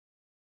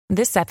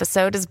This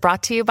episode is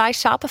brought to you by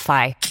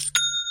Shopify.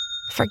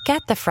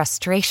 Forget the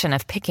frustration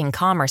of picking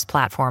commerce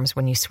platforms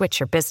when you switch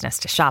your business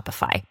to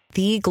Shopify,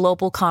 the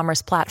global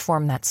commerce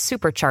platform that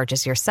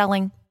supercharges your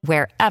selling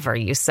wherever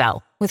you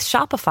sell. With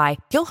Shopify,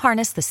 you'll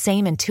harness the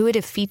same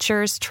intuitive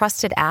features,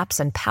 trusted apps,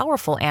 and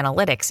powerful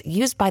analytics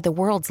used by the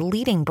world's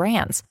leading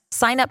brands.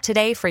 Sign up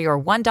today for your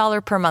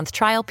 $1 per month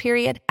trial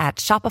period at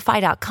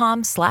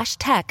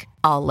shopify.com/tech,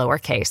 all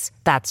lowercase.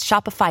 That's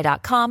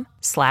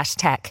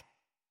shopify.com/tech.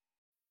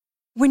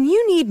 When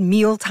you need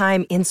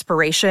mealtime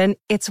inspiration,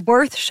 it's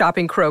worth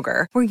shopping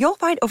Kroger, where you'll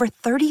find over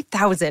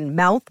 30,000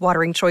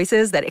 mouth-watering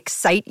choices that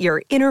excite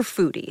your inner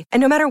foodie. And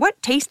no matter what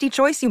tasty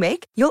choice you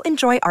make, you'll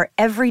enjoy our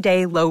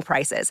everyday low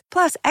prices,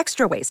 plus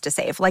extra ways to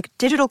save, like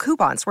digital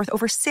coupons worth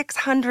over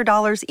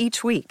 $600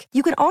 each week.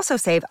 You can also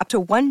save up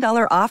to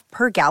 $1 off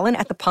per gallon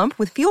at the pump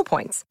with fuel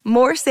points.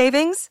 More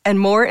savings and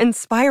more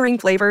inspiring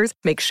flavors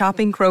make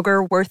shopping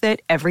Kroger worth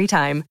it every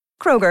time.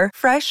 Kroger,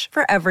 fresh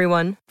for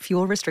everyone.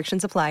 Fuel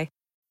restrictions apply.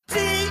 DOI'T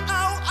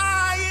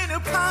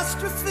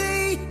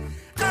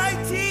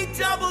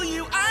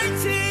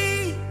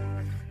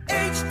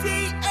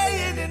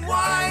HDANNY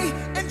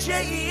and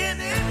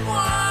JENNY.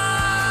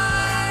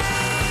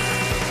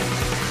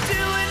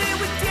 Doing it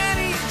with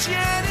Danny and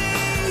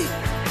Jenny.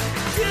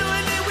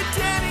 Doing it with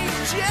Danny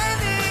and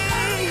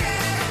Jenny.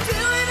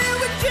 Doing it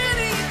with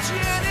Danny and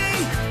Jenny.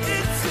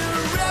 It's a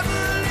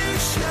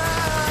revolution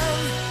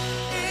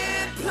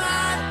in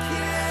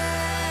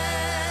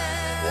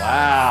podcast.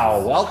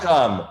 Wow,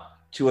 welcome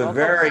to a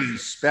very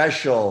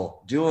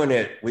special Doing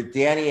It with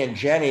Danny and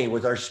Jenny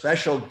with our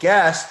special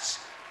guests,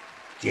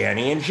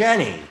 Danny and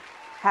Jenny.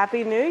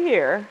 Happy New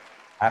Year.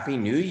 Happy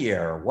New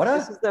Year.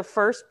 This is the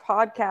first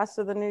podcast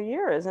of the new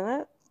year, isn't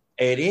it?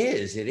 It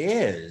is.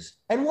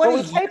 And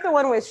we taped the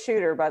one with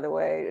Shooter, by the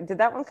way. Did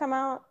that one come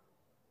out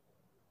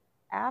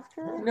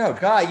after? No,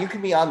 Guy, you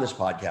can be on this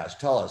podcast.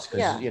 Tell us,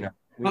 because Shooter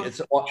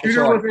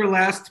was our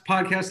last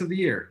podcast of the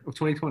year of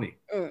 2020.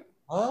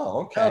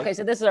 Oh, okay. Okay,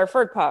 so this is our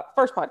first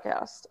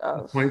podcast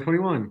of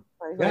 2021.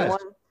 Yes.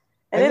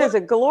 And it is a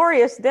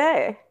glorious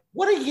day.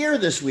 What a year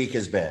this week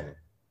has been.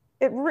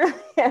 It really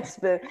has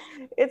been.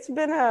 It's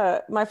been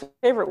my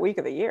favorite week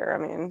of the year. I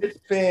mean, it's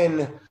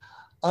been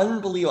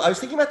unbelievable. I was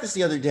thinking about this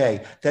the other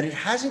day, that it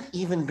hasn't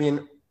even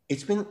been,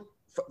 it's been,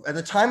 at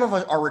the time of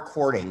our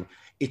recording,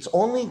 it's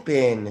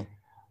been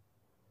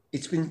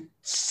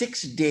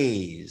 6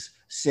 days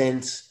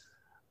since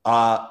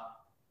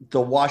the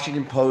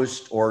Washington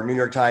Post or New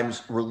York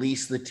Times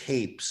released the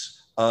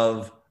tapes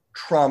of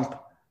Trump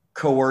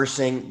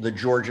coercing the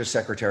Georgia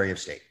Secretary of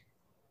State.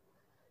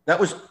 That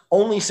was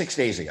only 6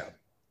 days ago.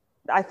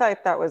 I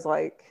thought that was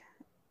like...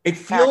 It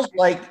feels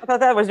like... I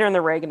thought that was during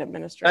the Reagan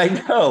administration.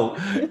 I know.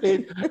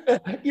 Think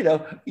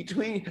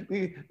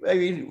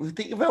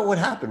about what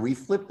happened. We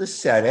flipped the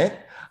Senate.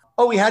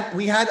 Oh, we had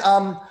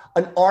an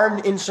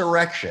armed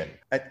insurrection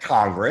at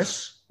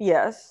Congress.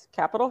 Yes.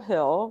 Capitol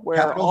Hill,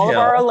 where all of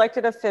our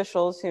elected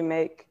officials who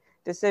make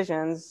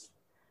decisions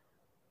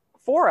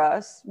for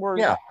us were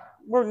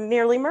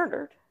nearly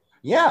murdered.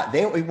 Yeah,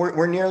 they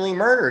were nearly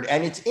murdered.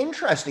 And it's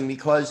interesting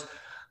because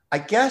I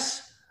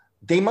guess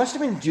they must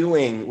have been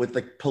doing with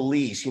the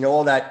police,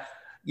 all that,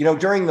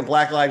 during the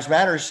Black Lives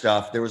Matter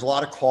stuff, there was a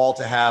lot of call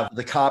to have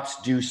the cops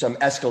do some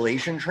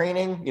escalation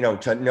training,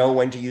 to know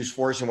when to use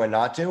force and when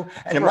not to.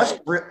 And it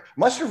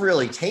must have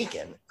really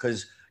taken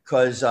because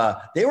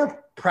they were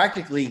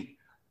practically...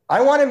 I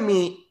want to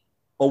meet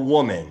a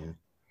woman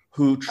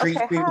who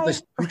treats you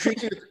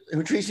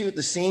with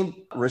the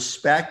same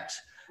respect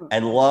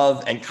and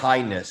love and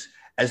kindness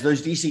as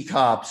those DC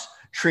cops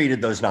treated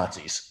those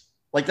Nazis.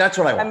 Like, that's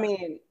what I want. I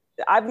mean,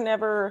 I've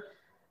never,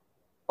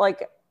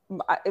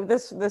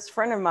 this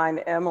friend of mine,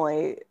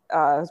 Emily,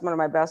 who's one of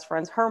my best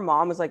friends, her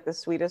mom was like the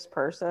sweetest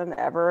person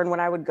ever. And when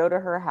I would go to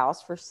her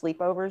house for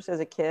sleepovers as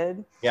a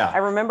kid, I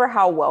remember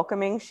how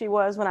welcoming she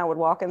was when I would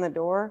walk in the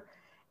door.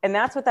 And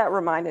that's what that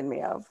reminded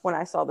me of when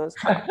I saw those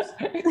cops.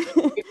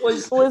 It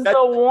was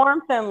the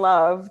warmth and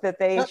love that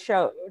they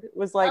showed. It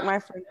was like my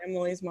friend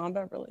Emily's mom,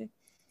 Beverly.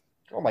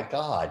 Oh my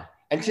God.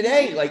 And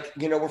today,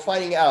 we're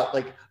finding out,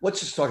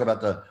 let's just talk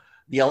about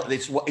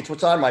it's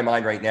what's on my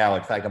mind right now.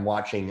 In fact, I'm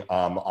watching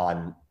I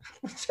have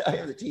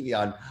the TV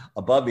on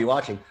above me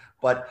watching,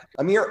 but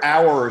a mere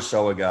hour or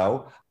so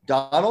ago,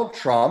 Donald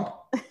Trump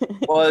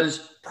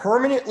was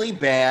permanently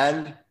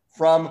banned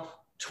from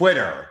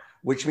Twitter.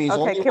 Which means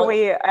can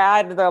we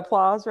add the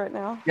applause right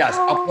now? Yes,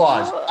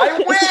 applause. I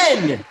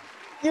win!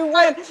 You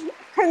win.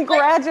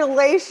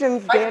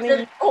 Congratulations, Danny.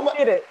 You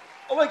did it.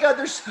 Oh my God,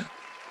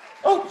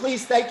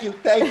 please, thank you.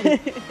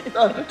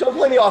 Don't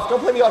play me off.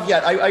 Don't play me off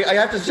yet. I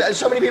have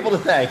so many people to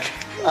thank.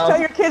 Tell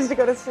your kids to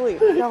go to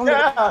sleep.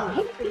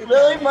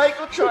 Really,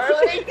 Michael,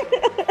 Charlie?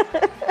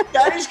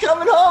 Daddy's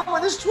coming home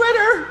with his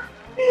Twitter.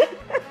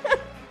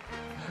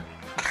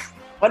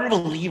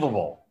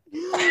 Unbelievable.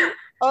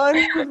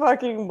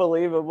 Unfucking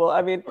believable.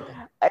 I mean,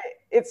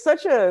 it's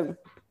such a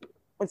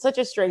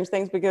strange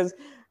thing because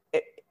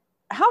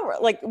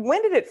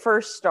when did it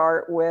first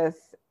start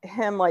with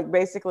him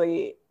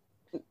basically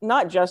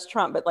not just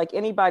Trump, but like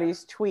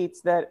anybody's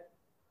tweets that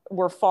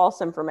were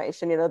false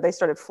information, you know, they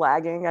started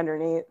flagging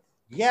underneath.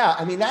 Yeah,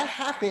 I mean, that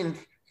happened,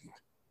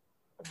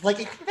 like,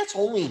 I think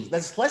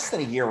that's less than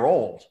a year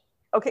old.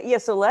 Okay, yeah,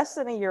 so less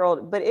than a year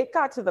old, but it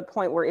got to the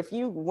point where if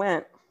you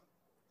went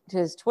to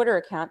his Twitter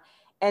account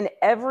and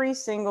every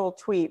single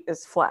tweet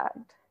is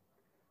flagged,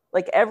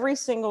 like every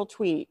single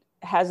tweet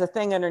has a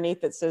thing underneath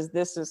that says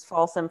this is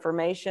false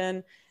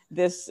information,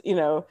 this, you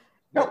know,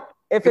 no,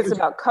 if it's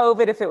about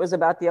COVID, if it was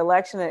about the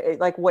election,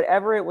 like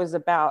whatever it was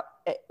about,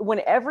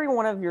 when every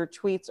one of your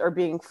tweets are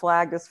being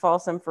flagged as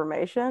false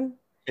information,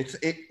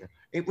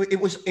 it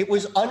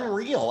was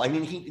unreal. I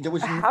mean, there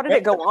was. How did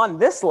it go on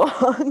this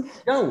long?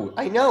 No,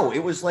 I know. It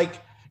was like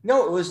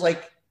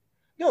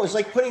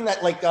putting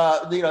that, like,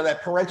 you know,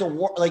 that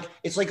parental like,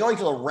 it's like going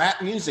to the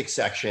rap music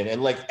section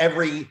and like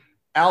every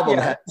album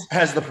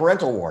has the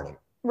parental warning.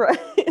 Right.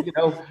 You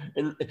know,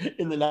 in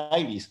the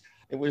 90s.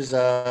 It was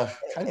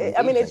kind of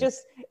I mean, it's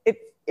just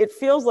it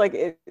feels like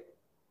it,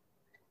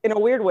 in a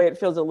weird way, it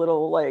feels a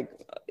little like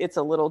it's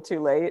a little too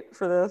late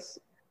for this.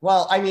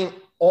 Well, I mean,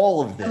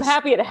 all of this. I'm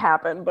happy it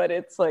happened, but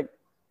it's like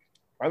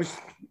Guy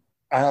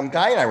and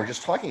I were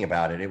just talking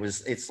about it.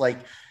 It's like,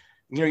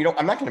 you know,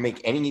 I'm not going to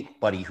make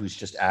anybody who's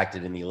just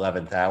acted in the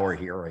 11th hour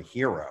here a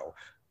hero,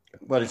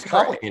 but it's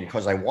complicated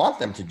because I want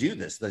them to do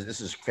this.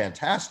 This is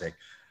fantastic.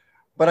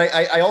 But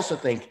I also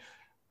think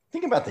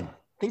about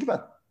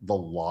the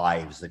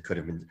lives that could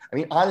have been. I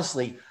mean,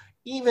 honestly,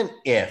 even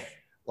if,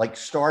 like,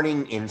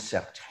 starting in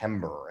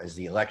September, as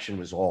the election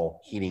was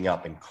all heating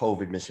up and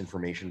COVID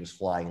misinformation was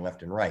flying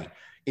left and right,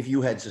 if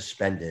you had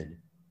suspended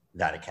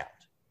that account,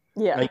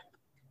 like,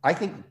 I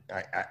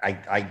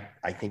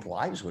think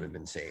lives would have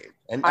been saved.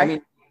 And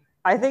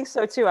I think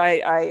so too.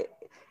 And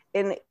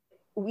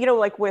you know,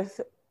 like with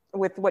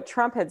what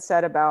Trump had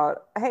said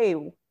about,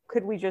 hey,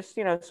 could we just,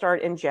 you know,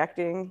 start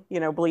injecting,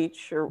 you know,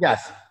 bleach or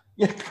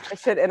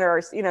shit in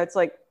our, you know, it's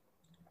like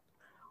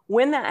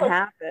when that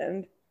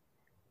happened,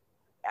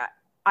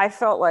 I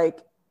felt like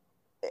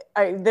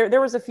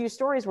there was a few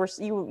stories where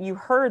you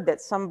heard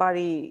that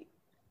somebody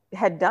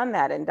had done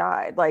that and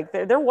died. Like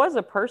there was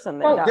a person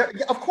that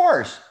died. Of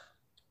course.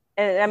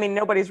 And I mean,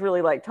 nobody's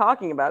really like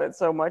talking about it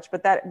so much,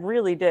 but that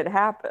really did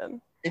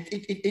happen.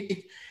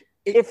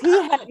 If he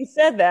hadn't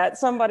said that,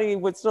 somebody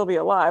would still be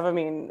alive. I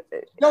mean,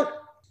 no,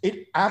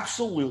 it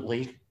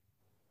absolutely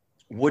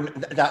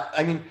wouldn't. That,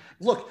 I mean,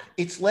 look,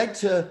 it's led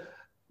to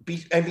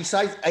and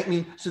besides, I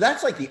mean, so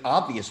that's like the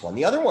obvious one.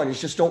 The other one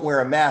is just don't wear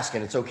a mask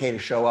and it's okay to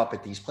show up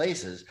at these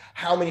places.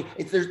 How many?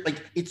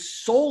 It's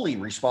solely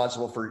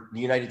responsible for the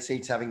United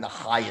States having the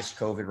highest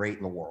COVID rate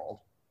in the world.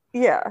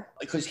 Yeah,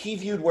 because he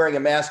viewed wearing a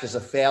mask as a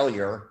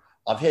failure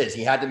of his.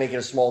 He had to make it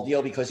a small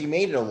deal because he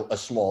made it a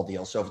small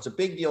deal. So if it's a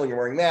big deal and you're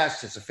wearing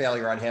masks, it's a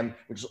failure on him,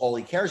 which is all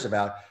he cares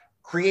about,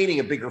 creating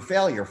a bigger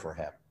failure for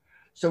him.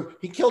 So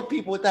he killed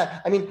people with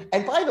that. I mean,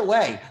 and by the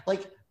way,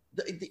 like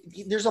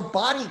there's a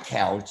body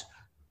count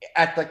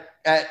at the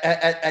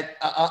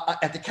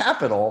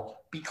Capitol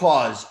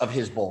because of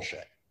his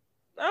bullshit.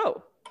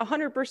 Oh,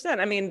 100%.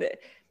 I mean,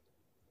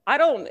 I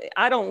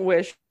don't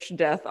wish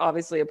death,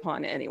 obviously,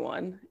 upon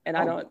anyone, and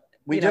I don't.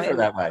 We differ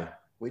that way.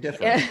 We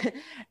differ.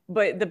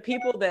 But the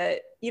people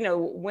that, you know,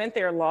 went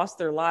there, lost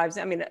their lives.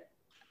 I mean,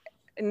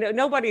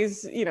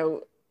 nobody's, you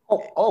know.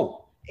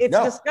 It's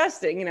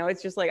disgusting. You know,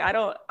 it's just like I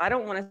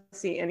don't want to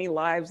see any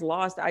lives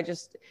lost.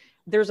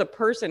 There's a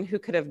person who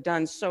could have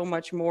done so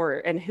much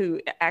more and who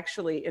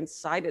actually who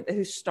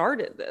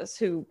started this,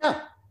 who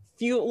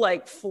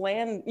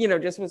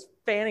just was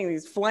fanning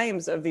these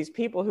flames of these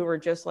people who were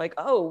just like,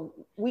 oh,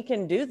 we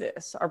can do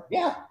this.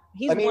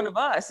 He's one of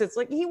us. It's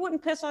like, he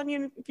wouldn't piss on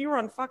you if you were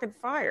on fucking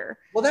fire.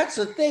 Well, that's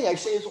the thing. I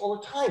say this all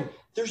the time.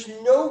 There's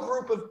no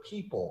group of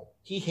people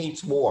he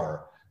hates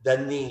more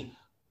than the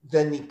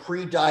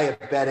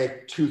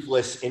pre-diabetic,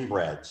 toothless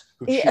inbreds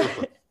who cheer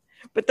for him.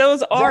 But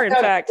those are, in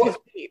fact, his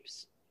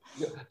peeps.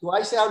 Do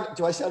I sound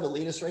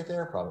elitist right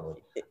there?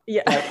 Probably.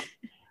 Yeah.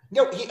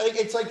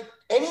 It's like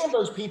any of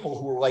those people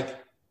who were like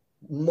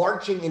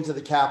marching into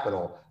the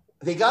Capitol,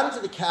 they got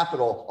into the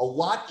Capitol a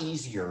lot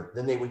easier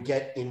than they would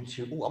get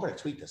into. I'm going to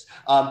tweet this.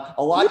 A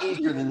lot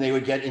easier than they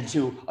would get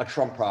into a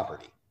Trump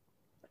property.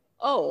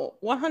 Oh,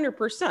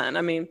 100%.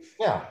 I mean,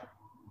 yeah.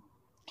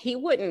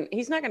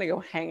 He's not going to go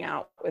hang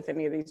out with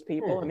any of these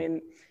people. I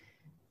mean,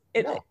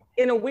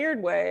 in a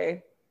weird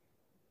way,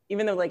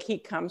 even though like he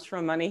comes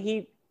from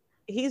money,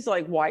 he's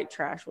like white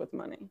trash with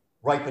money.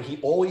 Right, but he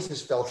always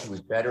has felt he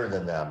was better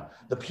than them.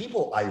 The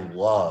people I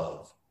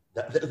love,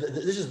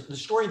 this is the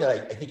story that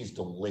I think is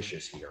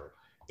delicious here,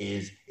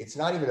 is it's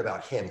not even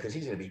about him, because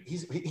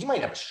he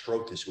might have a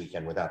stroke this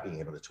weekend without being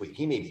able to tweet.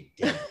 He may be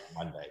dead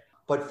Monday.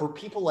 But for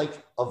people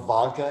like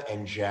Ivanka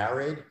and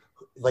Jared,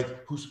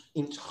 like whose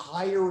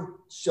entire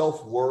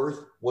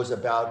self-worth was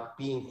about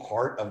being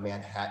part of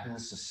Manhattan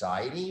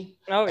society.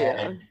 Oh, yeah.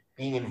 And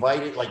being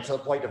invited, like to the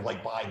point of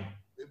like buying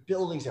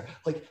buildings there,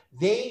 like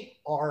they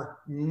are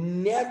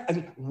never. I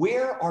mean,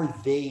 where are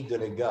they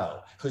going to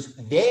go? Because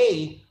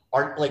they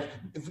are like.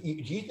 Do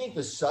you think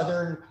the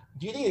Southern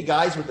do you think the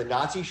guys with the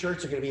Nazi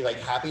shirts are going to be like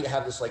happy to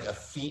have this like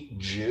effete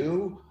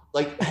Jew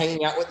like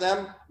hanging out with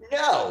them?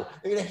 No,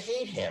 they're going to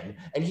hate him,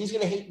 and he's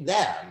going to hate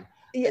them.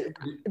 Yeah,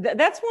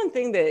 that's one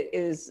thing that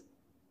is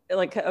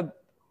like a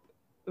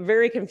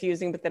very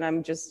confusing. But then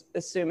I'm just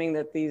assuming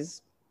that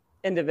these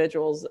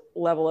individuals'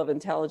 level of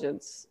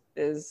intelligence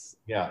is,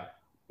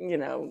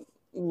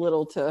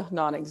 little to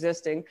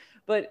non-existing.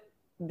 But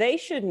they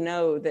should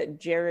know that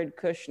Jared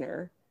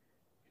Kushner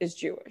is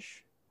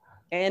Jewish,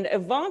 and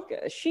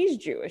Ivanka, she's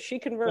Jewish. She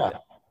converted.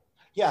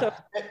 Yeah. So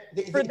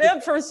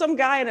for some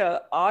guy in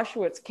a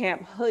Auschwitz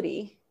camp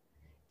hoodie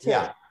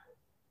to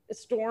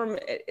storm,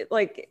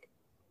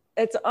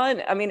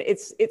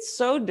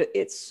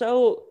 it's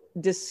so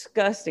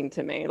disgusting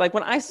to me. Like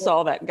when I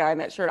saw that guy in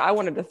that shirt, I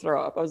wanted to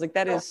throw up. I was like,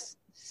 that is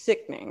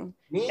sickening.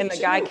 And the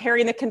guy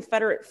carrying the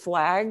Confederate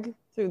flag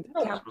through the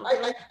Capitol.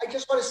 I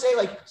just want to say,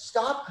 like,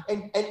 stop.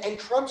 And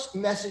Trump's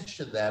message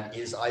to them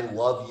is, I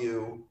love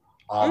you.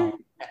 And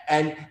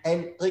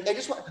like, I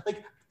just want,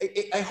 like,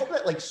 I hope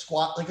that like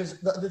squat, like, because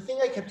the thing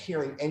I kept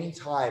hearing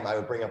anytime I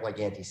would bring up like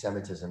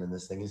anti-Semitism in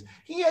this thing is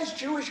he has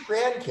Jewish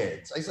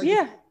grandkids. I was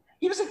like,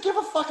 he doesn't give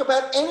a fuck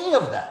about any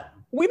of them.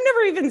 We've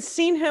never even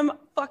seen him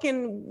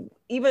fucking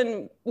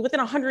even within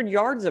 100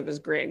 yards of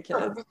his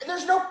grandkids.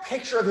 There's no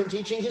picture of him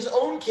teaching his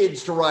own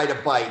kids to ride a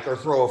bike or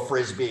throw a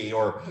Frisbee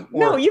or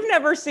No, you've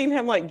never seen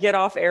him like get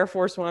off Air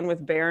Force One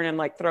with Barron and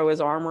like throw his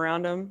arm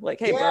around him.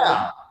 Like, hey,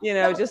 bro,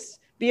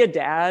 just be a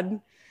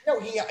dad. No,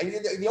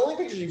 the only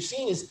pictures you've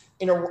seen is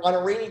on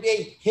a rainy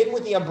day, him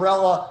with the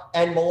umbrella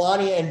and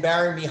Melania and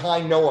Barron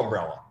behind no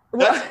umbrella.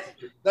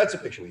 That's a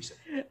picture we see.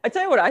 I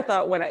tell you what I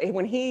thought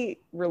when he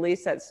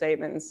released that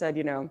statement and said,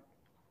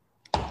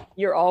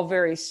 you're all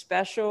very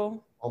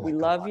special. We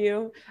love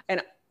you.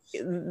 And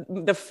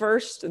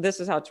this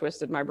is how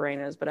twisted my brain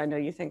is, but I know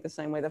you think the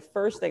same way. The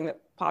first thing that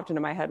popped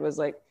into my head was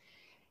like,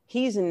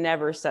 he's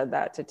never said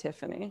that to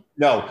Tiffany.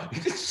 No.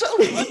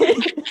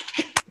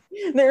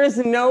 There is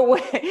no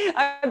way.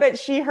 I bet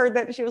she heard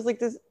that. She was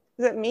like, is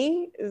that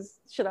me?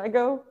 Should I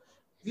go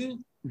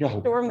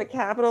storm the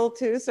Capitol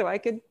too, so I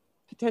could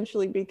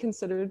potentially be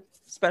considered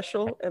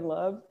special and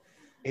loved?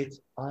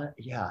 It's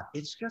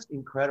it's just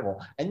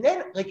incredible. And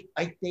then, like,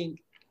 I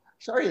think,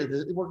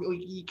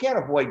 you can't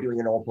avoid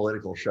doing an all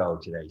political show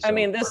today. So I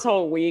mean, this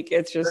whole week,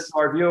 it's just to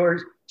our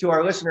viewers, to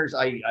our listeners.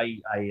 I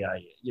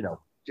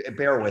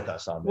bear with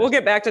us on this. We'll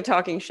get back to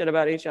talking shit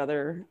about each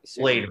other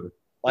soon. Later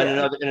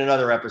in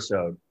another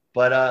episode.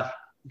 But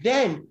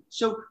then,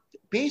 so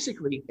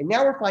basically, and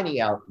now we're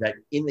finding out that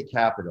in the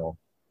Capitol,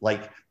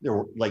 like there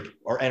were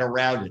and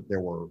around it, there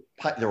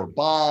were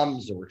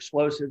bombs, there were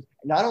explosives.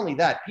 Not only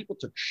that, people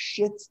took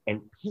shits and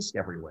pissed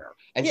everywhere.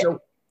 And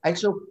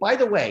so, by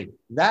the way,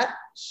 that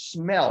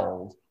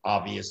smelled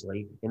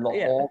obviously in the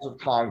halls of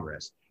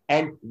Congress.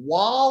 And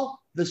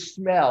while the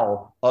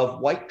smell of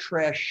white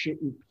trash,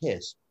 shit, and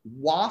piss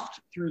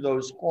wafted through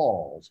those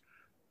halls,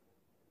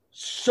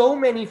 so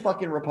many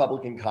fucking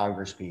Republican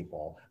Congress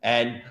people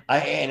and a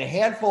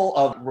handful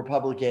of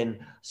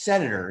Republican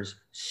senators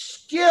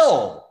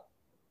still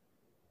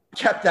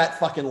kept that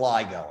fucking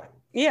lie going.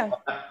 Yeah.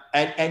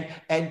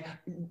 And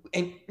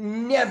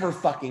never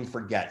fucking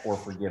forget or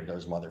forgive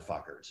those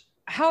motherfuckers.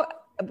 How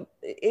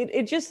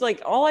it just like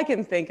all I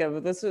can think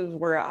of, this is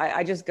where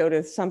I just go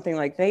to something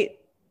like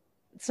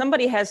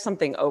somebody has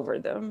something over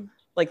them.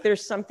 Like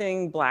there's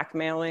something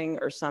blackmailing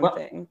or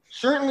something. Well,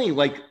 certainly,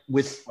 like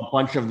with a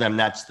bunch of them,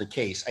 that's the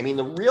case. I mean,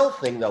 the real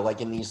thing though, like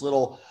in these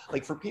little,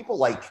 like for people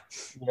like,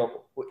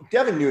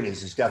 Devin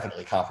Nunes is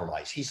definitely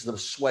compromised. He's the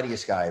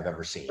sweatiest guy I've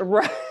ever seen.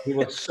 Right. He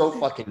looks so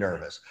fucking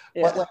nervous.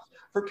 Yeah. But like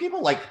for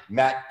people like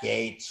Matt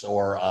Gaetz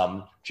or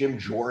Jim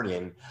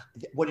Jordan,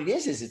 what it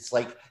is it's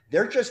like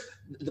they're just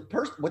the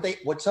person.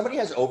 What somebody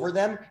has over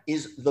them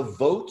is the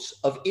votes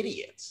of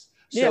idiots.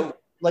 So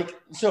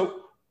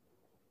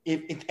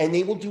and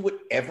they will do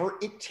whatever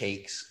it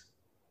takes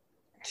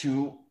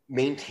to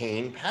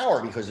maintain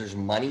power because there's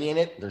money in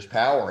it, there's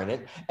power in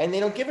it, and they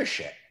don't give a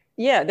shit.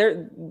 Yeah,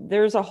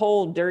 there's a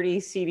whole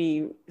dirty,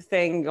 seedy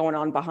thing going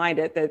on behind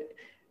it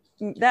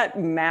that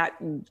Matt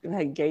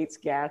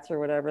Gaetz or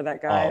whatever,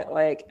 that guy,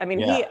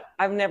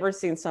 I've never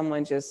seen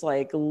someone just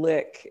like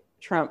lick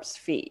Trump's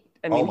feet.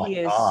 I mean, he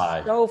is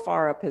so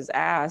far up his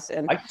ass.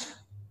 And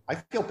I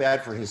feel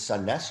bad for his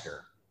son,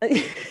 Nestor.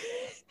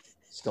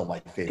 Still my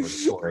favorite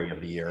story of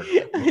the year.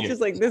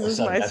 Just like, this is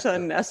my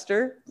son,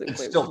 Nestor. It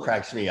still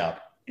cracks me up.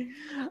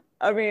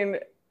 I mean,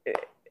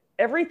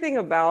 everything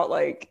about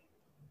like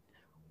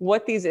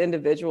what these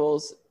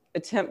individuals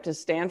attempt to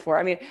stand for.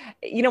 I mean,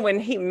 when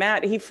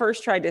he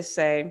first tried to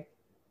say,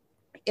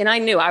 and I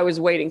knew I was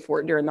waiting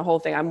for it during the whole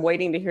thing. I'm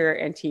waiting to hear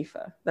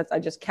Antifa. I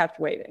just kept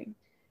waiting.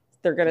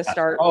 They're going to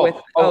start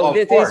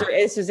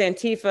this is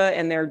Antifa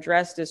and they're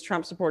dressed as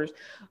Trump supporters.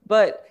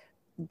 But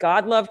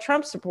God love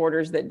Trump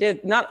supporters that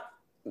did not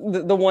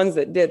the ones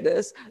that did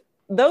this.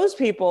 Those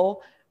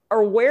people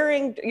are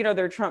wearing,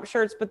 their Trump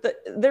shirts, but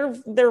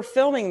they're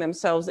filming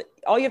themselves.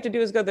 All you have to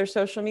do is go to their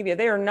social media.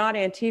 They are not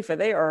Antifa.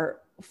 They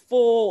are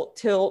full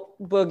tilt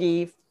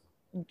boogie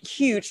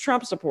huge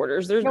Trump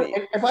supporters. There's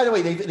and by the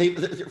way, they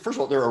first of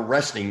all, they're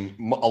arresting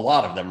a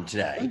lot of them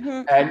today,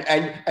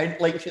 and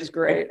like, which is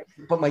great.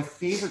 But my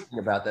favorite thing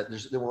about that,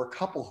 there were a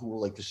couple who were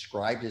like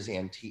described as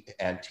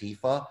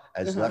Antifa,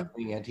 as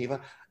left-wing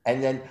Antifa,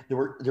 and then there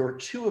were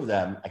two of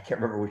them. I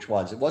can't remember which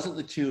ones. It wasn't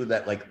the two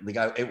that like the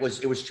guy. It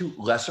was two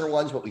lesser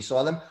ones, but we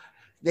saw them.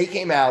 They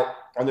came out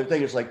on their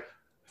thing. It's like,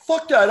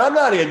 fuck that! I'm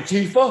not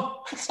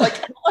Antifa. It's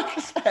like, like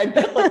I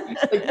said,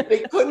 like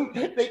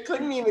they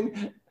couldn't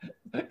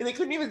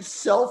even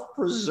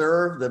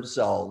self-preserve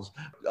themselves.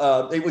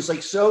 It was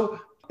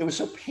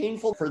so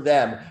painful for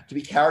them to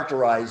be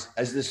characterized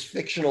as this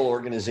fictional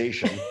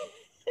organization.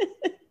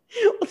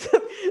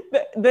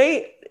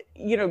 They,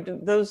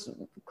 those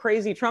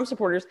crazy Trump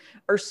supporters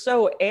are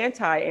so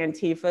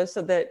anti-Antifa,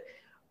 so that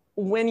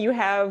when you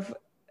have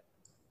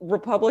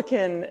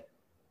Republican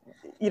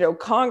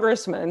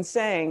congressmen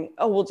saying,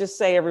 "Oh, we'll just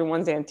say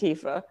everyone's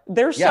Antifa,"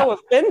 they're so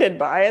offended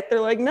by it. They're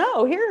like,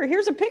 "No,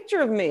 here's a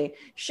picture of me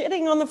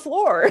shitting on the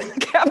floor in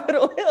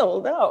Capitol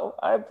Hill. No,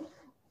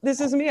 this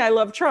is me. I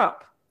love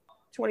Trump."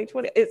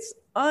 2020. It's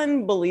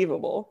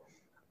unbelievable.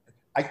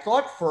 I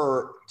thought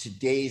for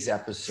today's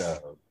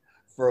episode,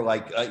 for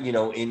like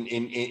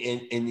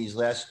in these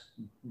last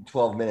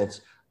 12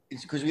 minutes,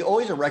 it's because we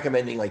always are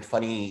recommending like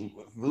funny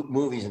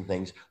movies and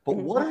things. But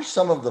what are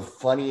some of the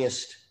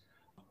funniest,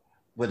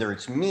 whether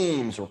it's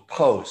memes or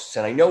posts?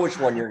 And I know which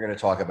one you're going to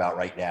talk about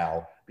right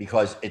now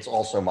because it's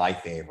also my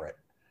favorite,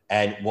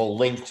 and we'll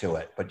link to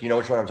it. But do you know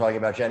which one I'm talking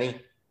about, Jenny?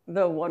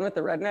 The one with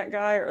the redneck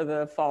guy or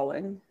the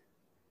falling?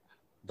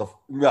 The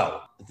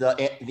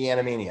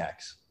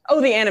Animaniacs.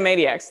 Oh, the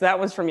Animaniacs. That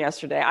was from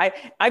yesterday.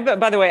 I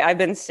by the way, I've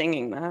been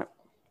singing that.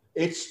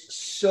 It's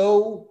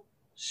so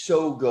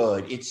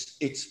good. It's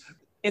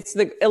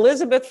the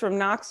Elizabeth from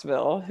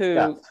Knoxville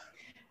who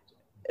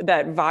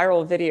that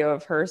viral video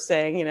of her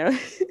saying,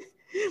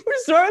 we're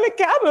storming the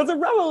Capitol, it's a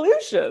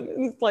revolution.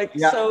 And it's like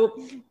so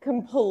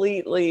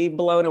completely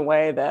blown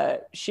away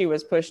that she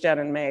was pushed down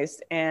and maced.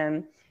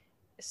 And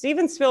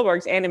Steven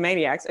Spielberg's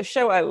Animaniacs, a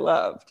show I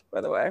loved,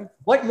 by the way.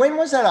 When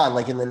was that on?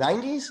 Like in the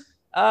 90s?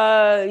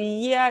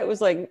 Yeah, it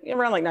was like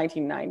around like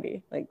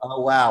 1990. Like,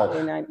 oh wow,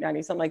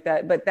 90, something like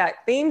that. But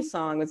that theme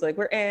song was like,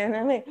 we're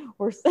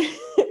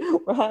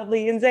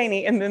Hadley and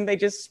Zany, and then they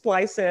just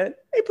splice it.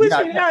 They push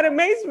me down,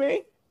 amaze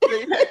me.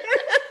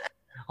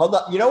 Hold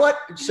on. You know what?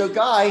 So,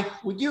 Guy,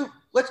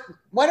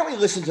 why don't we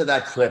listen to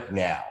that clip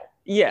now?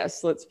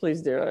 Yes, let's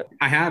please do it.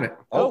 I have it.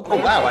 Oh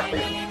wow.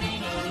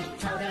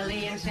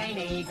 Totally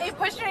insane. They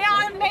pushed me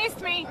out and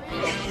maced me.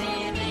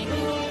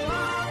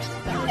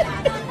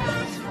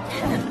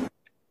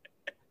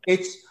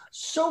 It's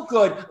so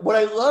good. What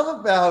I love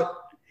about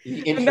the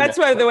internet, and that's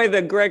why the way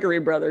the Gregory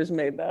brothers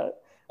made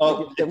that.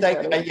 Oh, and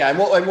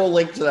we'll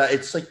link to that.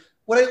 It's like,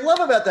 what I love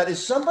about that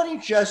is somebody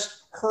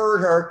just heard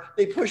her.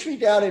 They pushed me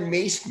down and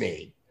maced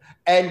me,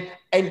 and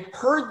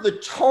heard the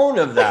tone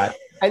of that,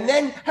 and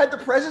then had the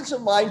presence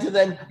of mind to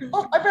then,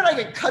 I bet I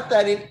could cut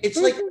that in. It's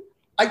like,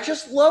 I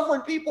just love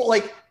when people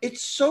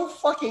it's so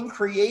fucking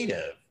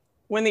creative.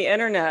 When the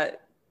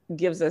internet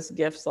gives us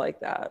gifts like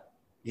that.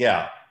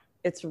 Yeah.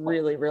 It's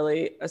really,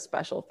 really a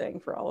special thing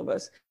for all of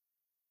us.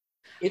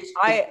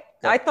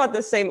 I thought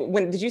the same.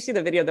 Did you see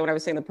the video that when I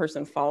was saying the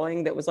person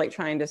falling that was like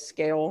trying to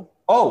scale?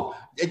 Oh,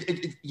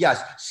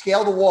 yes,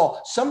 scale the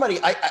wall. Somebody,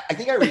 I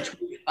think I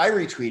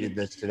retweeted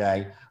this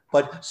today,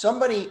 but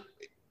somebody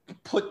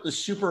put the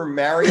Super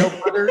Mario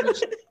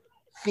Brothers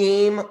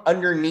theme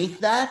underneath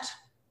that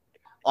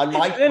on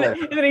my Twitter.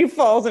 And then he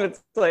falls and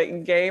it's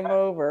like game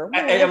over.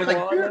 And it was like,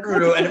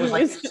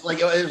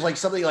 it was like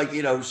something like,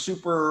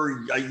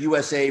 Super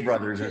USA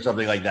Brothers or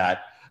something like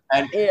that.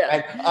 And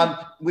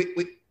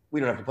we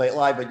don't have to play it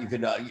live, but you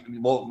could.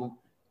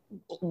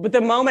 But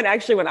the moment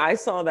actually when I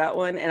saw that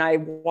one and I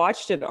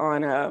watched it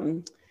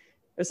on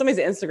it was somebody's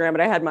Instagram, but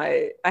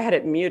I had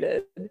it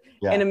muted, and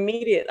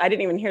I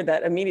didn't even hear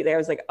that immediately. I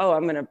was like, oh,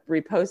 I'm gonna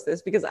repost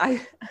this because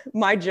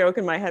my joke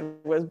in my head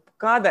was,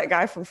 God, that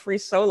guy from Free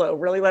Solo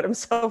really let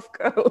himself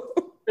go.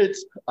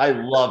 I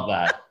love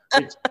that.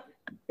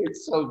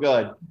 It's so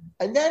good.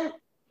 And then,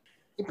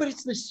 but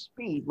it's the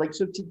speed. Like,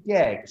 so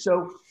today,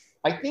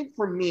 I think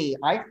for me,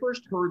 I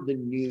first heard the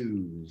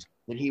news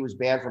that he was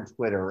banned from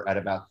Twitter at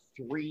about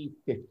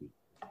 3:50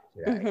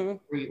 today.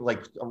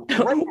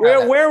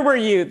 Where were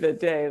you the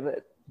day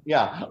that?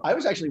 Yeah, I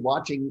was actually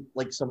watching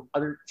like some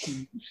other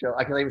TV show.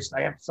 I have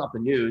to stop the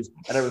news,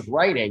 and I was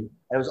writing,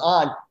 and I was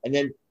on, and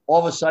then all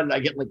of a sudden I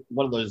get like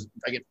one of those.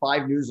 I get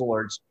 5 news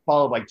alerts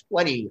followed by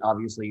 20,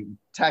 obviously,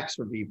 texts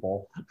from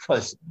people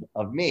because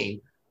of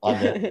me on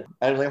it. And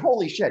I was like,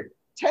 holy shit!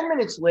 10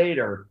 minutes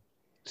later,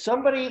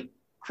 somebody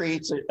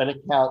creates an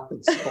account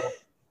that's called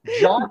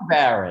John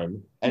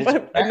Barron, and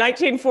it's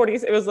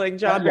 1940s. It was like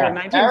John Barron,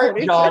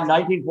 1946. John,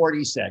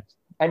 1946.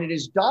 And it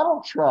is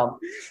Donald Trump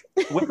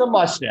with a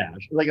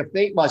mustache, like a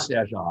fake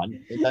mustache on,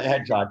 the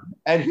headshot.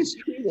 And his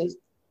tweet is,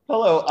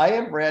 hello, I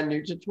am brand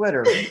new to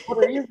Twitter. What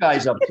are you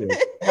guys up to?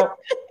 Now,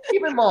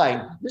 keep in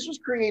mind, this was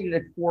created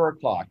at 4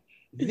 o'clock.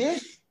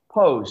 This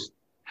post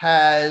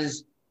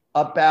has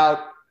about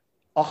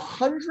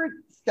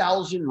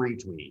 100,000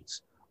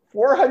 retweets,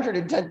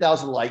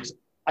 410,000 likes.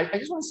 I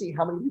just want to see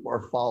how many people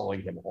are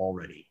following him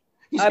already.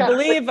 I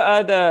believe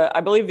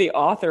the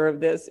author of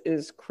this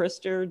is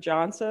Krister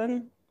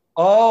Johnson.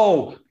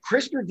 Oh,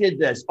 Krister did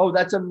this. Oh,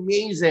 that's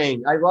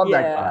amazing. I love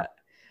that guy.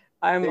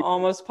 I'm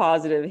almost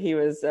positive he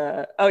was.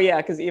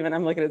 Because even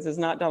I'm looking at it says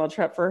not Donald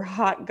Trump for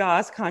hot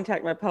goss.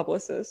 Contact my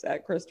publicist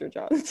at Krister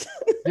Johnson.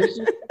 This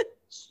is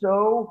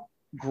so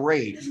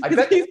great. I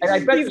bet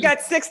he's got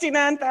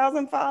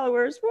 69,000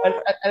 followers. And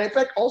I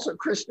bet also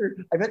Krister.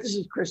 I bet this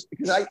is Chris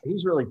because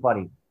he's really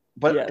funny.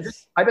 But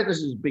yes. I bet this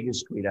is his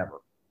biggest tweet ever.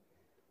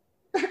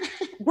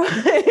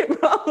 It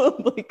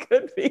probably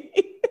could be.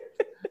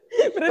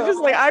 But it's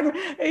just like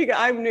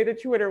I'm new to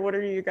Twitter. What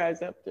are you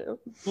guys up to?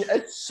 Yeah,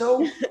 it's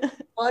so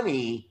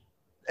funny.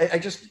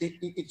 It's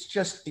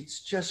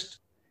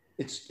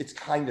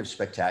kind of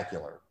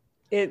spectacular.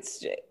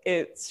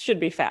 It should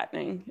be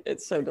fattening.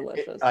 It's so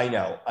delicious. I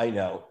know.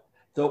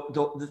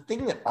 The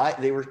thing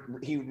that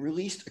he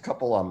released a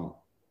couple.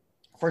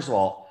 First of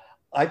all,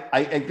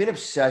 I've been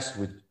obsessed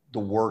with the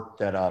work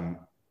that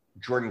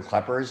Jordan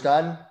Klepper has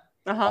done.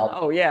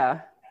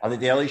 On the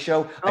Daily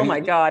Show. My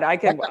God.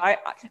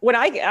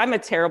 I'm a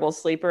terrible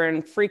sleeper,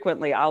 and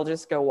frequently I'll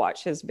just go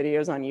watch his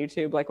videos on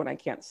YouTube, like when I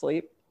can't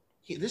sleep.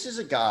 This is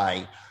a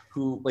guy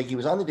who, he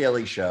was on the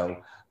Daily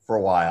Show for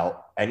a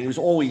while, and he was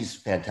always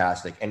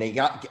fantastic. And they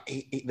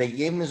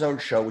gave him his own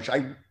show, which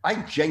I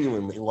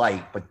genuinely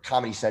like, but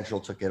Comedy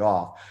Central took it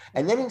off.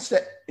 And then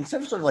instead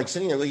of sort of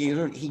sitting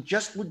there, he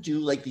just would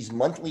do these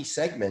monthly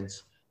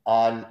segments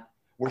on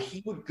where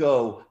he would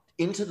go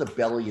into the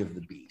belly of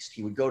the beast.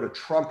 He would go to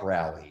Trump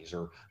rallies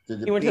or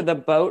he went to the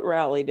boat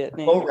rally, didn't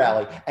he? Boat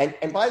rally.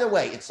 And by the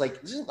way, it's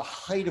this is the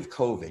height of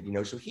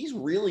COVID, so he's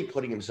really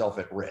putting himself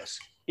at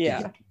risk. Yeah.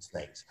 To get these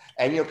things.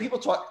 And, people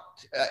talk,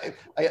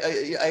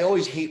 I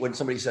always hate when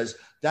somebody says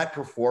that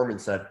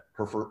performance that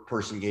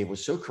person gave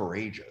was so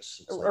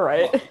courageous.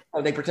 Right.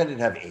 Oh, they pretended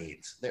to have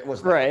AIDS. It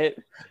wasn't right.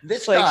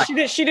 This guy,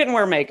 she didn't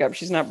wear makeup.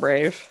 She's not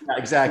brave. Yeah,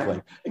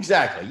 exactly.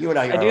 You and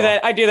I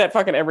I do that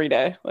fucking every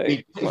day.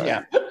 Me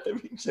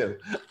too.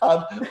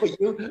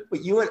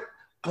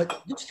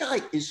 But this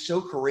guy is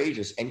so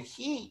courageous, and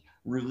he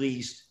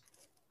was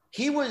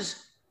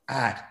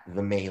at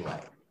the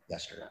melee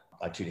yesterday,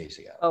 2 days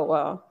ago. Oh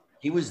wow.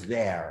 He was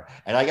there,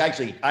 and I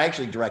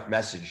actually direct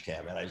messaged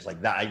him, and I was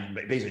like, I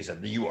basically said,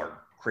 "You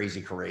are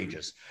crazy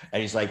courageous,"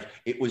 and he's like,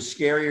 "It was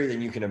scarier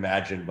than you can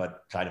imagine,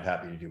 but kind of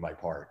happy to do my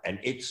part." And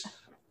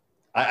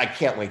I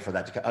can't wait for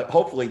that to come.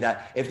 Hopefully,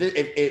 that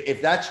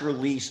if that's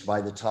released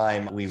by the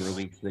time we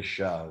release this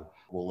show,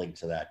 we'll link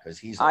to that because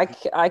I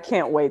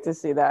can't wait to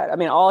see that. I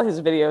mean, all his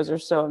videos are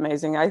so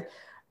amazing. I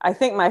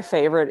think my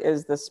favorite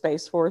is the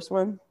Space Force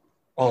one.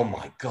 Oh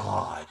my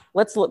God!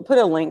 Let's put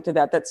a link to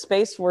that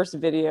Space Force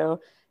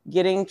video,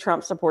 getting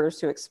Trump supporters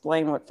to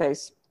explain what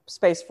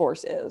Space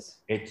Force is.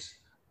 It's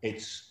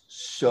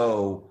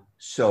so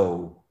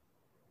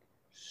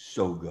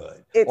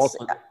good.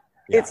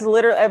 It's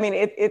literally. I mean,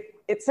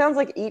 it sounds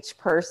like each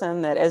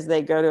person that as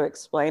they go to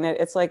explain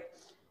it, it's like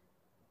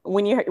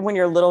when you're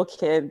a little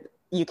kid,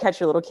 you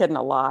catch your little kid in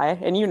a lie,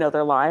 and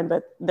they're lying,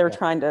 but they're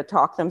trying to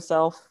talk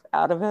themselves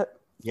out of it.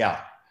 Yeah.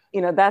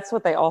 That's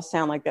what they all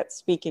sound like, that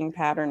speaking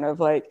pattern of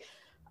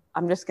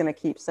I'm just going to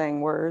keep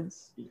saying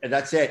words. And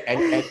that's it.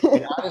 And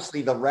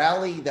honestly, the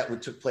rally that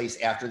took place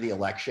after the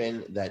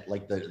election, that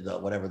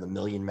the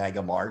Million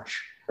MAGA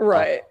March,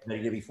 right, that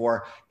he did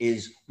before,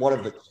 is one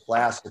of the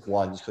classic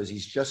ones because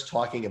he's just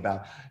talking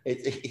about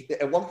it.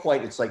 At one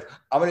point, it's like,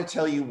 I'm going to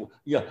tell you,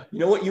 you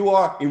know what you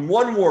are in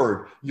one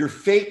word, you're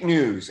fake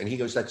news. And he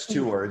goes, that's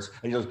 2 words.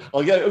 And he goes,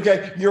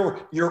 okay,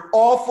 you're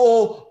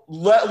awful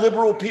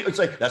liberal people. It's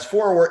like, that's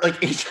 4 words.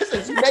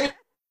 It's many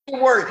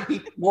words.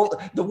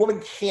 The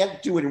woman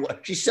can't do it.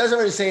 She says, I'm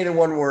going to say it in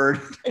 1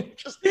 word. And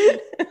just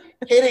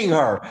hitting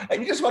her.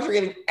 And you just watch her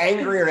getting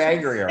angrier and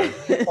angrier.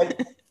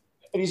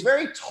 And he's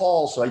very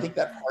tall, so I think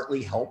that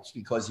partly helps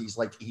because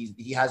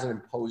he has an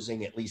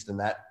imposing, at least in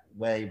that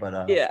way.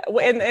 But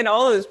and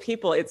all of those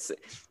people,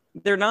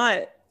 they're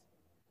not,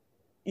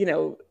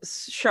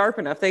 sharp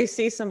enough. They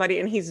see somebody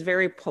and he's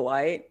very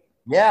polite.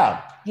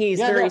 Yeah, he's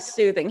very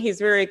soothing. He's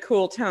very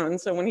cool tone.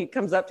 So when he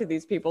comes up to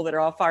these people that are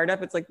all fired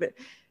up, it's like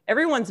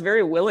everyone's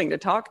very willing to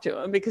talk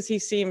to him because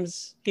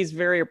he's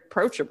very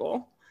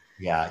approachable.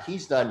 Yeah,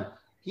 he's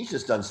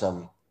just done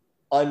some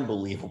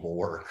unbelievable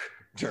work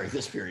during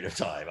this period of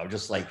time. I'm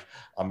just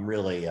I'm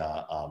really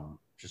I'm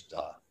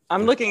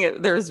looking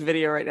at, there's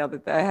video right now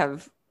that I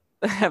have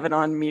it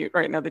on mute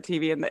right now, the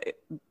TV, and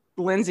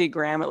Lindsey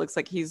Graham, it looks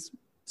like he's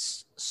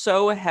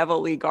so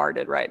heavily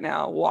guarded right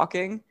now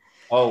walking.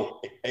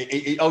 Oh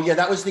yeah,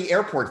 that was the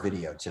airport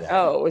video today.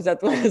 Oh, is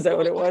that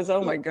what it was?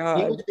 Oh my God.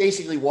 He was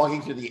basically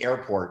walking through the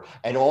airport,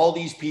 and all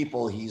these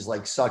people he's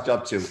sucked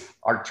up to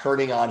are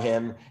turning on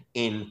him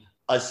in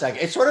a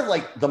second. It's sort of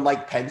like the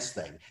Mike Pence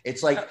thing.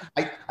 It's like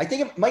I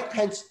think Mike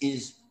Pence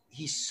he's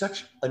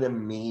such an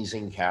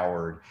amazing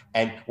coward.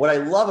 And what I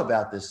love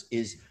about this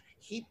is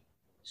he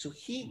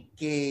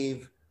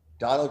gave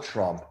Donald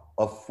Trump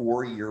a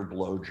 4-year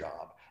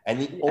blowjob. And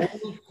the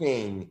only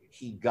thing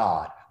he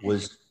got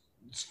was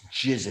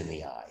jizz in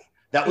the eye.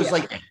 That was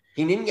like,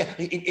 he didn't get,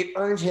 it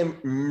earned him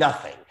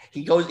nothing.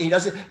 He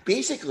doesn't,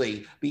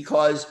 basically,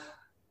 because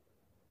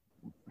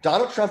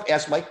Donald Trump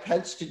asked Mike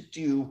Pence to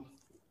do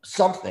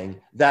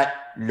something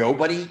that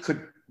nobody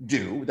could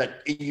do,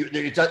 that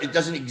it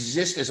doesn't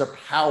exist as a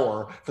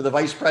power for the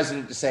vice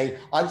president to say,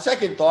 on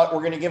second thought,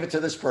 we're going to give it to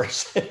this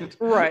person.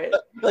 Right.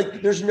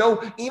 Like there's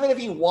no, even if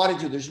he wanted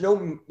to, there's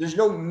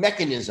no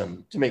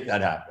mechanism to make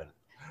that happen.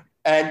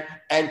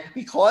 And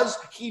because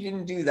he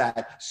didn't do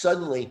that,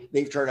 suddenly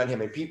they've turned on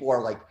him, and people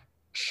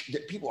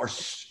are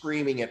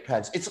screaming at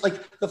Pence. It's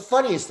like the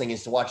funniest thing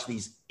is to watch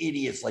these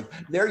idiots, like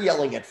they're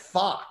yelling at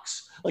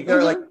Fox. Like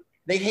they're like,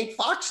 they hate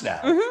Fox now.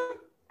 Mm-hmm.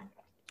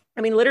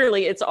 I mean,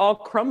 literally, it's all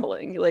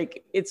crumbling.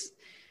 Like it's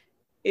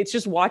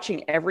just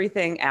watching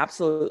everything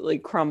absolutely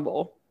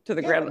crumble to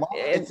the ground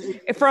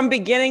from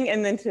beginning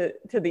and then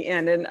to the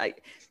end. And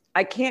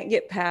I can't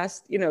get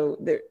past,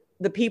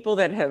 the people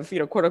that have,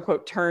 quote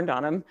unquote, turned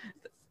on him.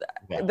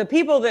 Yeah. The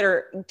people that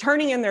are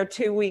turning in their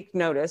 2-week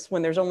notice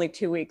when there's only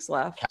 2 weeks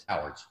left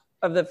Cowards.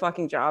 Of the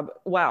fucking job.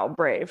 Wow,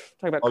 brave.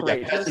 Talk about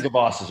courageous. Yeah, Betsy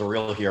DeVos is a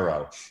real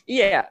hero.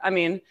 Yeah, I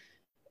mean,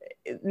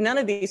 none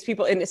of these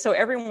people, and so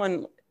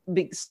everyone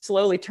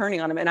slowly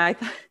turning on him. And I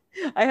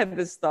had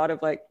this thought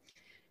of like,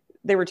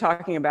 they were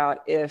talking about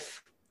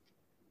if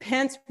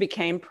Pence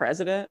became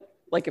president,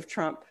 like if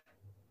Trump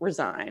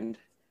resigned,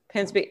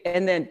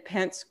 and then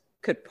Pence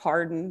could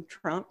pardon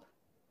Trump.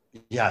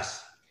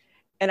 Yes.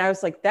 And I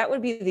was like, that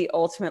would be the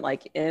ultimate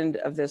like end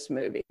of this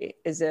movie,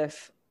 is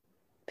if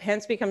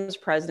Pence becomes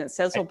president,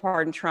 says he'll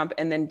pardon Trump,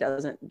 and then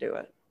doesn't do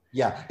it.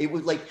 Yeah, it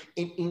would like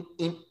in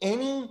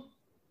any,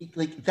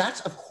 like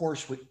that's of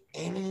course what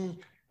any,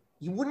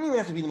 you wouldn't even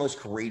have to be the most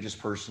courageous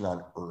person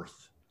on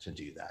earth to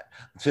do that.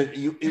 So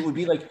it would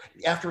be like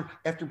after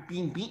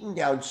being beaten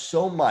down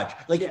so much,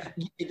 like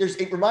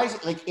it reminds me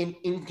like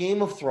in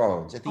Game of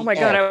Thrones at the end.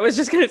 God, I was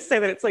just gonna say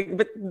that it's like,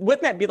 but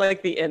wouldn't that be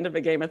like the end of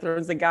a Game of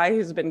Thrones? The guy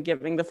who's been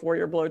giving the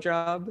 4-year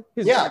blowjob,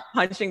 who's in a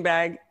punching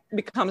bag,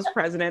 becomes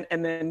president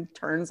and then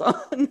turns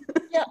on.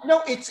 Yeah,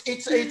 no, it's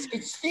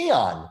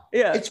Theon.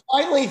 Yeah, it's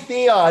finally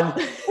Theon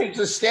takes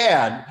a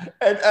stand,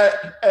 and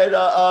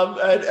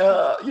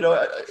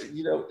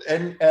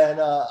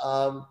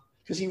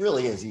because he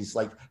really is. He's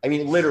like, I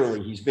mean,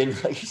 literally, he's been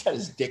like, he's had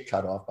his dick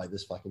cut off by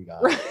this fucking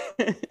guy,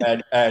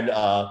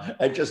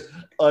 and just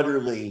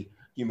utterly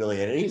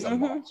humiliated. He's a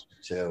monster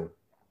too.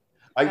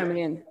 I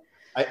mean,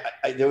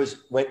 there was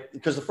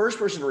because the first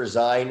person to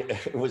resign,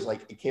 it was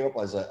like it came up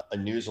as a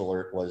news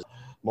alert, was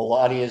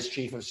Melania's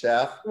chief of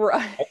staff.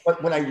 Right.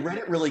 But when I read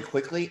it really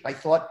quickly, I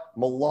thought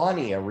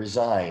Melania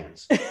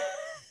resigns,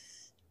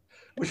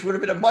 which would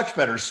have been a much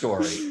better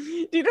story.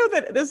 Do you know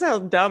that this is how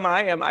dumb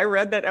I am? I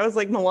read that. I was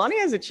like,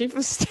 Melania is a chief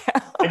of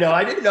staff. I know.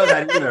 I didn't know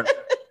that either.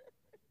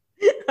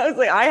 I was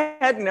like, I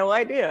had no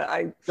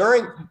idea.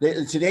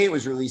 Today it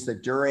was released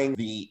that during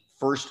the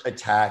first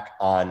attack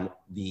on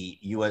the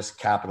U.S.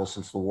 Capitol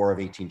since the War of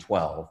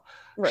 1812,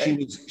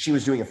 she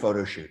was doing a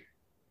photo shoot.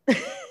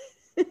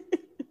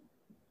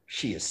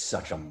 She is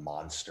such a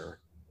monster.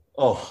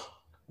 Oh,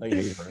 I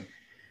hate her.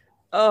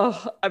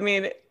 Oh, I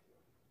mean,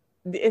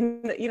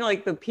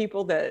 like the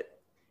people that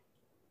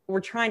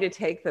were trying to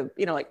take the,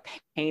 like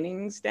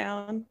paintings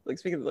down, like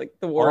speaking of like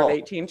the War of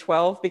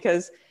 1812,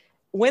 because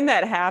when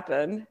that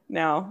happened,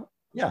 now,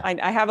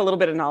 I have a little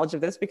bit of knowledge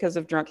of this because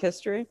of Drunk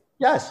History.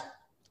 Yes.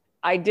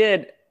 I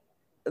did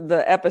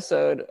the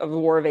episode of the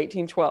War of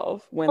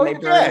 1812 when they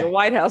burned the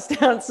White House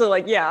down. So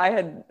like, I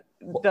had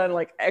done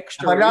like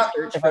extra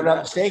research. If I'm not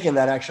mistaken,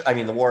 that actually, I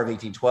mean, the War of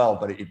 1812,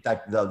 but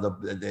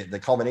the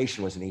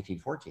culmination was in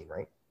 1814,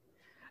 right?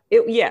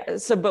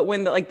 So, but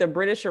when the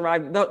British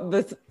arrived,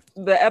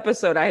 the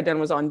episode I had done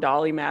was on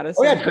Dolly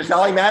Madison. Oh yeah, because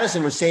Dolly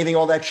Madison was saving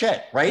all that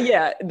shit, right?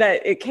 Yeah,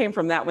 that it came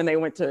from that when they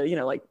went to,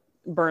 like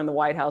burn the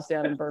White House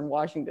down and burn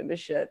Washington to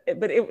shit.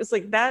 But it was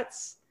like,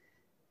 that's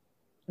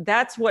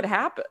what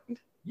happened.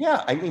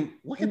 Yeah, I mean,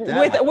 look at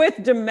that.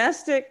 With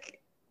domestic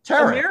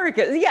terror.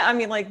 America. Yeah, I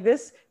mean, like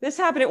this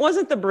happened. It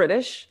wasn't the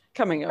British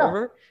coming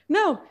over.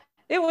 No,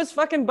 it was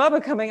fucking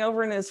Bubba coming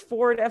over in his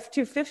Ford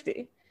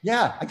F-250.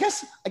 Yeah, I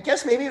guess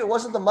maybe it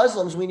wasn't the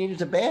Muslims we needed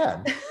to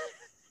ban.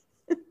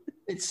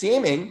 It's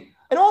seeming.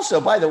 And also,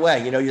 by the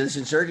way, this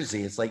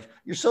insurgency, it's like,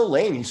 you're so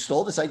lame. You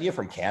stole this idea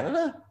from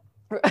Canada?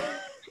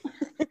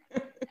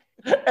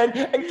 and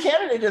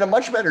Canada did a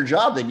much better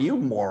job than you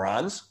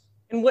morons.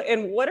 And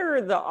what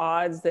are the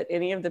odds that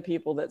any of the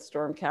people that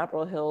stormed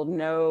Capitol Hill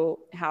know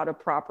how to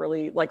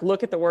properly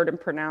look at the word and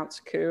pronounce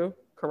coup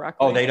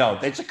correctly? Oh, they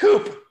don't. It's a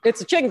coup. It's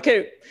a chicken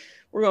coop.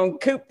 We're going to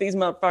coop these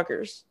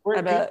motherfuckers.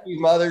 We're going to coop these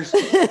mothers.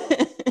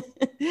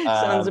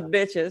 Sons of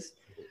bitches.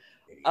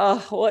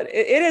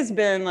 It has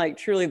been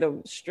truly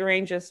the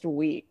strangest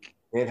week.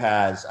 It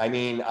has. I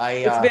mean,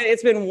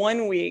 it's been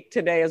 1 week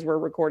today as we're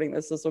recording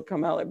this. This will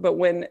come out. But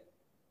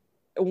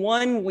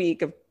 1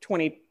 week of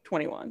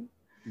 2021.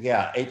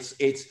 Yeah, it's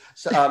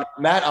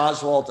Matt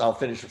Oswalt. I'll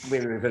finish this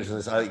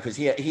because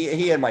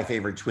he had my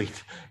favorite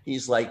tweet.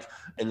 He's like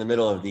in the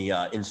middle of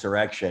the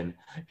insurrection.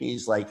 He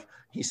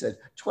said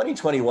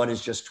 2021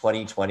 is just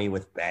 2020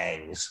 with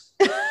bangs.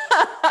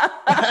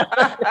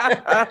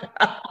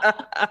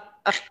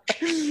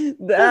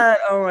 That,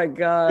 oh my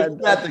God.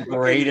 Isn't that the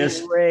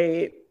greatest?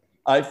 Great.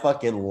 I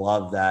fucking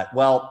love that.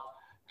 Well,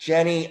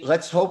 Jenny,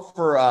 let's hope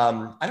for,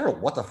 I don't know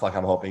what the fuck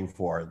I'm hoping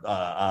for.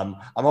 I'm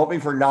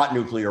hoping for not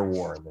nuclear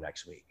war in the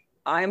next week.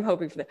 I'm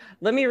hoping for that.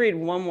 Let me read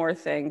one more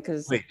thing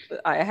because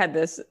I had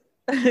this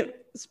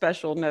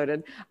special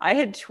noted. I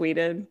had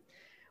tweeted,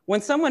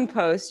 when someone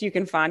posts, you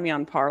can find me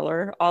on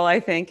Parler, all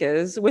I think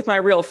is with my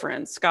real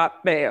friends,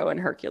 Scott Baio and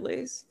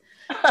Hercules.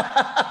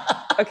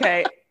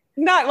 Okay.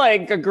 Not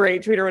like a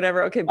great tweet or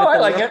whatever. Okay. But I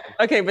like it.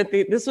 Okay. But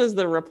this was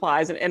the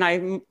replies.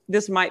 And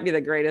this might be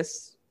the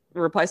greatest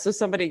reply. So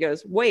somebody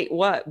goes, wait,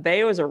 what?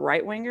 Baio is a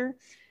right winger?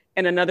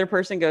 And another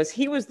person goes,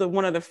 he was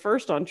one of the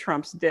first on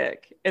Trump's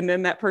dick. And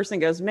then that person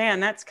goes, man,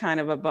 that's kind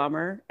of a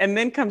bummer. And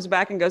then comes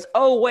back and goes,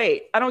 oh,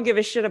 wait, I don't give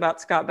a shit about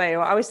Scott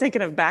Baio. I was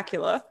thinking of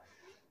Bakula.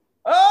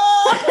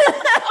 Oh!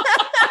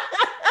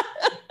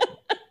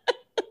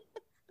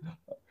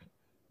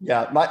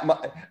 Yeah.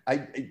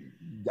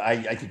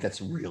 I think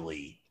that's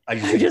really, I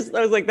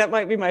was like, that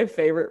might be my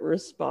favorite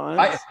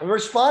response.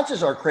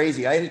 Responses are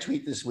crazy. I had a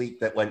tweet this week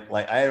that went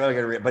like, I don't know how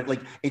to read, but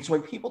like, it's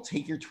when people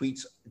take your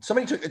tweets.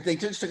 They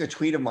just took a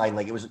tweet of mine,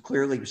 like it was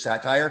clearly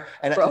satire,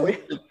 and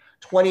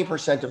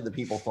 20% of the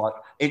people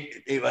thought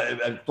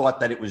thought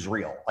that it was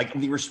real. Like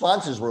the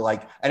responses were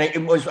like, and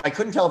I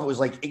couldn't tell if it was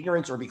like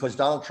ignorance or because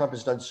Donald Trump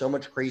has done so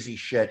much crazy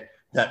shit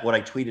that what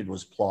I tweeted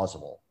was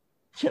plausible.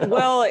 You know?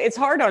 Well, it's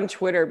hard on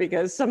Twitter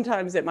because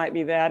sometimes it might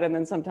be that, and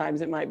then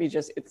sometimes it might be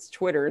just it's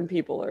Twitter and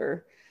people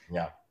are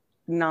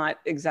not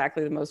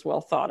exactly the most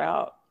well thought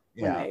out.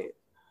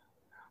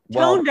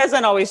 Tone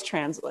doesn't always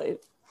translate.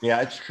 Yeah,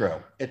 it's true.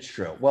 It's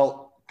true.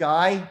 Well,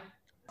 Guy,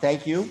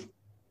 thank you.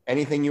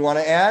 Anything you want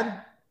to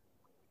add?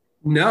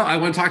 No, I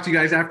want to talk to you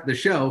guys after the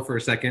show for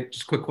a second.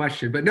 Just a quick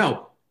question, but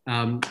no,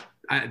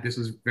 this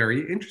was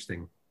very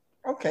interesting.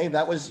 Okay,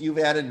 you've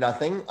added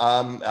nothing.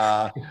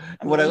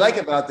 What I like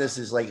about this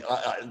is like,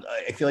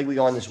 I feel like we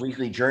go on this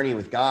weekly journey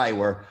with Guy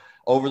where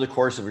over the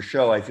course of a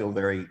show, I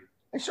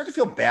start to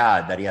feel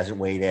bad that he hasn't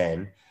weighed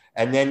in.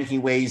 And then he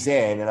weighs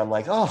in and I'm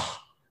like, oh.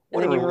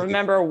 And then you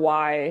remember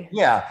why.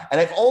 Yeah. And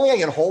if only I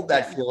could hold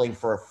that feeling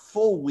for a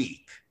full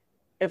week,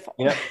 but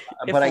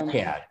I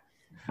can't.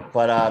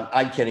 But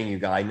I'm kidding you,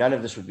 Guy. None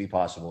of this would be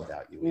possible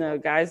without you. No,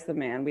 Guy's the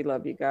man. We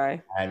love you,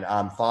 Guy.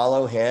 And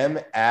follow him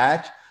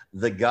at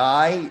The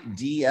Guy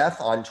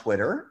DF on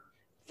Twitter.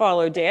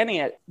 Follow Danny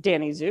at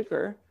Danny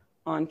Zucker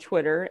on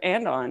Twitter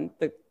and on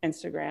the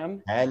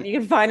Instagram. And you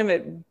can find him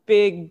at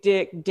Big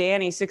Dick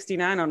Danny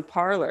 69 on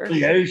Parler.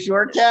 Yeah, you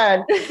sure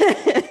can.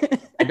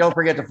 And don't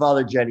forget to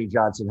follow Jenny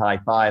Johnson High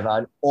Five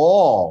on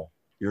all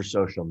your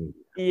social media.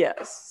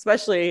 Yes,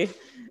 especially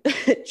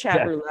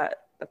chat roulette.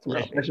 That's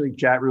what especially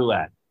chat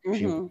roulette. Mm-hmm.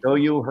 She will show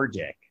you her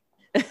dick.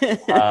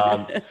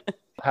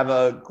 Have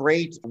a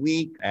great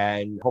week,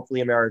 and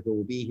hopefully America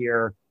will be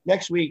here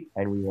next week,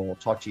 and we will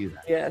talk to you then.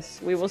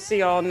 Yes, we will see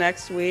you all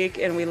next week,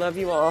 and we love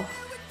you all.